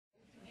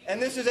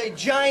And this is a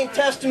giant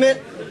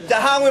testament to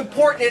how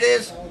important it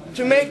is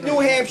to make New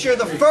Hampshire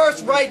the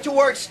first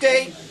right-to-work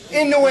state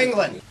in New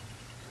England.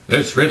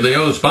 This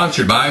video is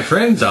sponsored by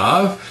friends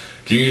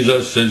of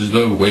Jesus is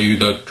the way,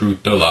 the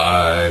truth, the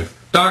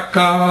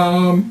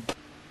life.com.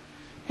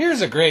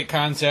 Here's a great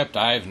concept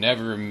I've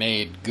never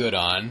made good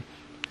on,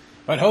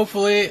 but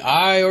hopefully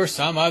I or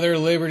some other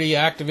liberty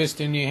activist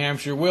in New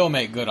Hampshire will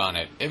make good on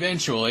it.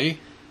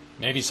 Eventually,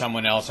 maybe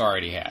someone else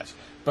already has.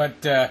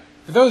 But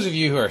for those of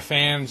you who are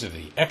fans of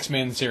the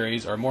X-Men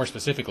series, or more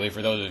specifically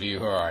for those of you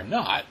who are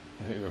not,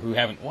 who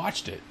haven't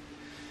watched it,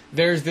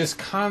 there's this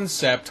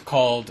concept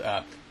called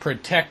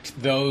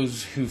protect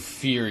those who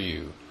fear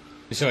you.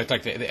 So it's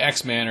like the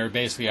X-Men are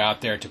basically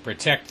out there to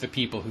protect the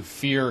people who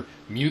fear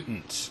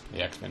mutants.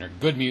 The X-Men are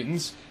good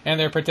mutants, and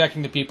they're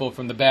protecting the people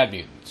from the bad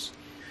mutants.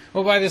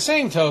 Well, by the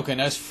same token,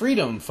 us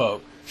freedom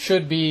folk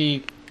should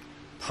be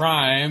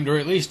primed, or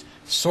at least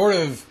sort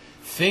of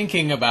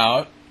thinking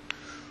about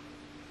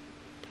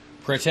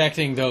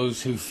protecting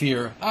those who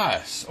fear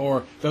us,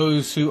 or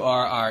those who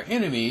are our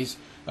enemies,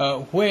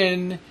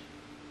 when,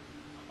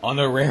 on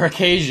the rare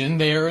occasion,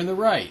 they are in the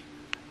right.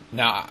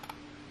 Now,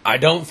 I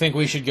don't think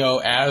we should go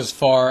as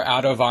far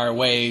out of our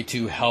way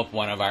to help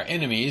one of our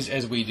enemies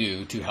as we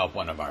do to help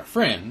one of our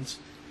friends.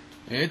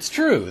 It's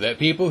true that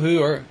people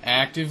who are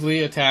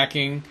actively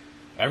attacking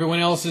everyone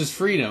else's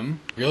freedom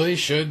really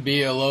should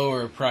be a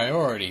lower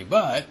priority,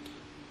 but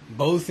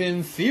both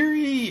in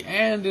theory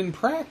and in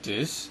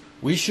practice,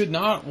 we should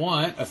not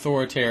want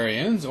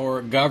authoritarians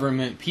or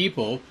government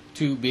people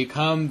to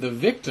become the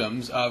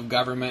victims of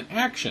government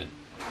action.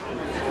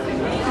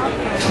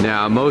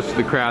 Now, most of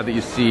the crowd that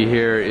you see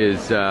here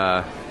is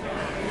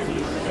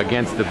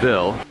against the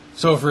bill.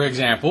 So, for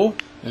example,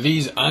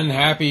 these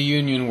unhappy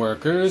union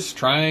workers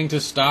trying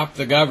to stop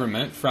the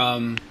government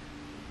from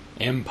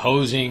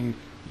imposing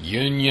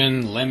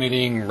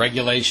union-limiting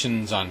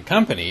regulations on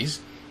companies,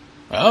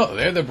 well,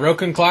 they're the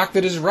broken clock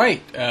that is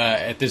right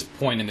at this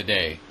point in the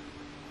day.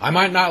 I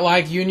might not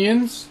like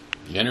unions,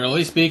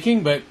 generally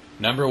speaking, but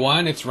number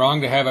one, it's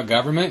wrong to have a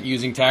government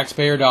using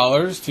taxpayer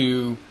dollars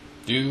to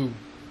do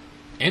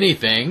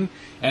anything,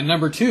 and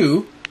number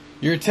two,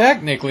 you're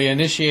technically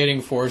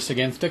initiating force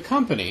against a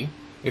company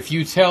if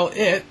you tell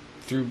it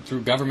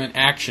through government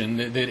action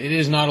that it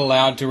is not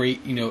allowed to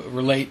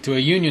relate to a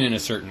union in a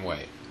certain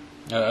way,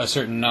 a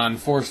certain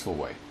non-forceful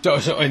way.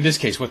 So in this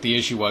case, what the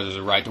issue was is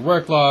a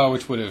right-to-work law,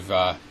 which would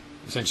have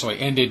essentially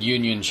ended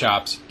union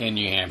shops in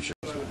New Hampshire.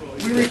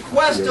 We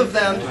request of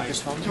them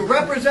to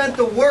represent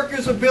the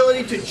workers'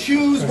 ability to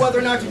choose whether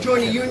or not to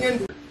join a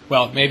union.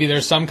 Well, maybe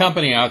there's some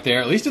company out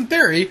there, at least in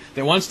theory,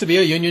 that wants to be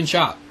a union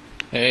shop.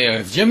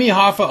 If Jimmy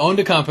Hoffa owned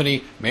a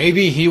company,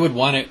 maybe he would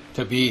want it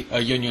to be a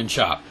union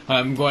shop.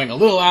 I'm going a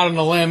little out on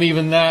a limb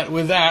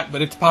with that,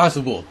 but it's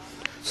possible.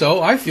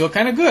 So I feel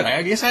kind of good.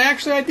 I guess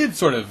I did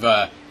sort of,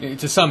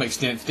 to some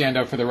extent, stand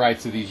up for the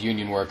rights of these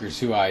union workers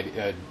who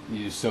I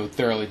so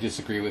thoroughly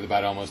disagree with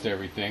about almost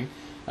everything.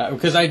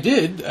 Because I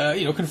did,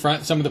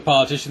 confront some of the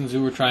politicians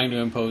who were trying to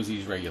impose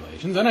these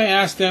regulations, and I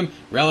asked them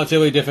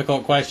relatively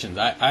difficult questions.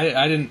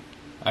 I didn't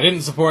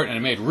support, and I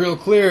made real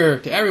clear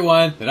to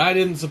everyone that I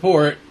didn't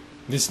support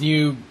this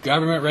new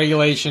government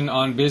regulation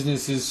on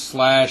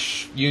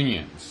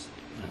businesses/unions.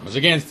 I was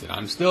against it.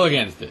 I'm still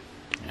against it,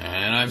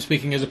 and I'm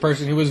speaking as a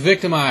person who was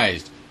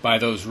victimized by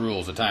those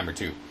rules a time or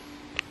two.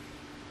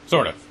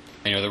 Sort of.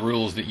 The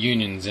rules that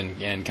unions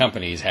and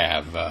companies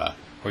have.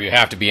 Where you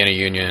have to be in a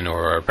union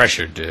or are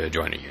pressured to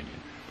join a union.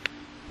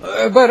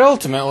 But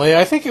ultimately,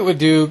 I think it would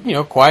do,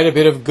 quite a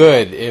bit of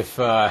good if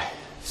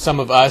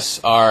some of us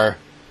are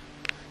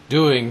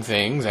doing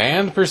things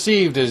and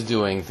perceived as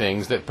doing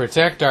things that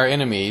protect our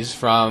enemies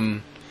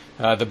from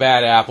the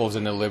bad apples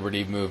in the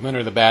liberty movement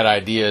or the bad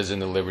ideas in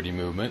the liberty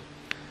movement,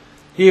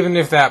 even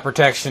if that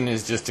protection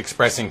is just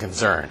expressing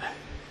concern.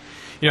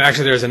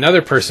 Actually, there's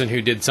another person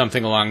who did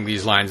something along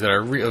these lines that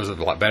it was a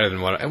lot better than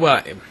what It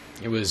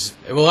was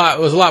a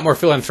lot more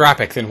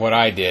philanthropic than what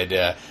I did.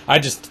 I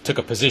just took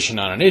a position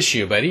on an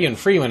issue, but Ian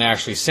Freeman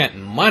actually sent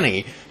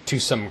money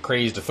to some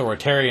crazed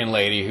authoritarian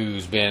lady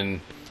who's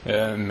been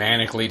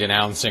manically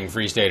denouncing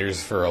Free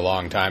Staters for a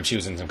long time. She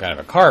was in some kind of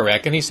a car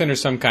wreck, and he sent her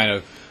some kind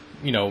of,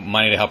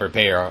 money to help her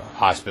pay her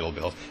hospital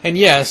bills. And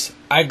yes,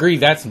 I agree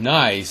that's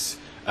nice,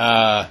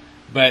 but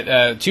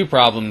two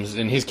problems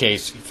in his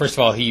case. First of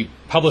all, he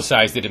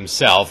publicized it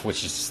himself,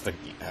 which is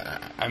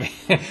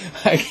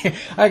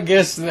I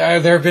guess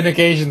there have been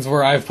occasions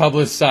where I've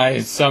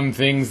publicized some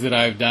things that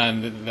I've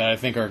done that I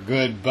think are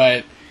good,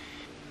 but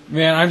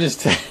man,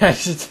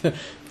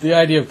 the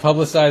idea of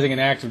publicizing an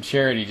act of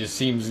charity just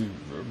seems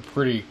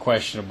pretty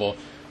questionable.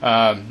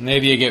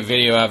 Maybe you get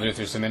video of it if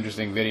there's some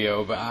interesting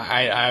video, but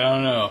I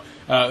don't know.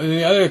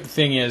 The other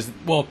thing is,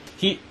 well,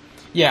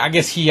 I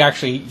guess he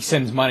actually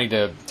sends money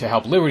to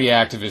help liberty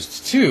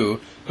activists too,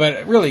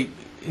 but really,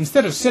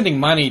 instead of sending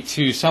money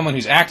to someone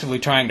who's actively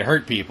trying to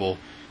hurt people,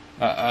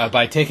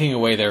 by taking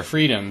away their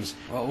freedoms.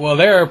 Well,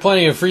 there are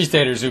plenty of free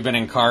staters who've been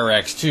in car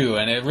wrecks too,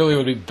 and it really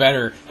would be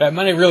better. That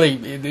money really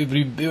it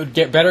would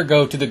get better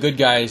go to the good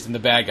guys than the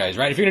bad guys,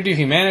 right? If you're going to do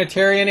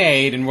humanitarian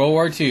aid in World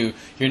War II,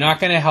 you're not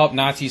going to help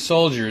Nazi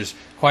soldiers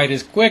quite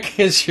as quick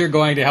as you're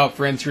going to help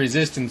French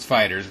resistance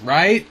fighters,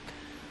 right?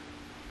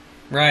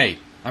 Right.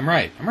 I'm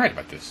right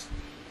about this.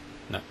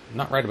 No,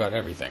 not right about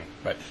everything,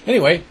 but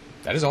anyway,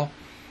 that is all.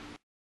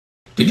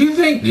 Did you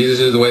think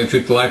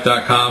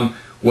JesusIsTheWay.TruthToLife.com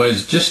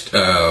was just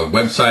a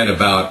website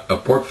about a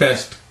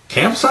Porkfest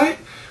campsite?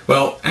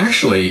 Well,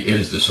 actually, it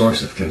is the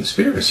source of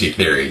conspiracy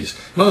theories,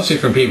 mostly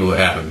from people who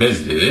haven't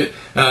visited it,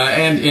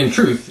 and in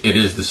truth, it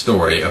is the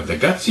story of the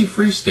gutsy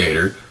free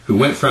stater who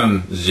went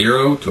from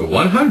 0 to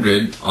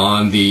 100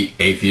 on the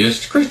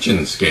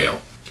atheist-Christian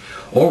scale.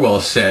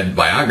 Orwell's said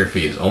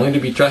biography is only to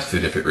be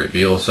trusted if it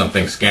reveals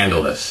something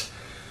scandalous.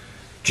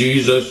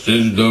 Jesus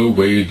is the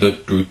way, the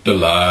truth, the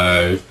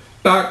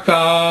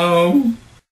life.com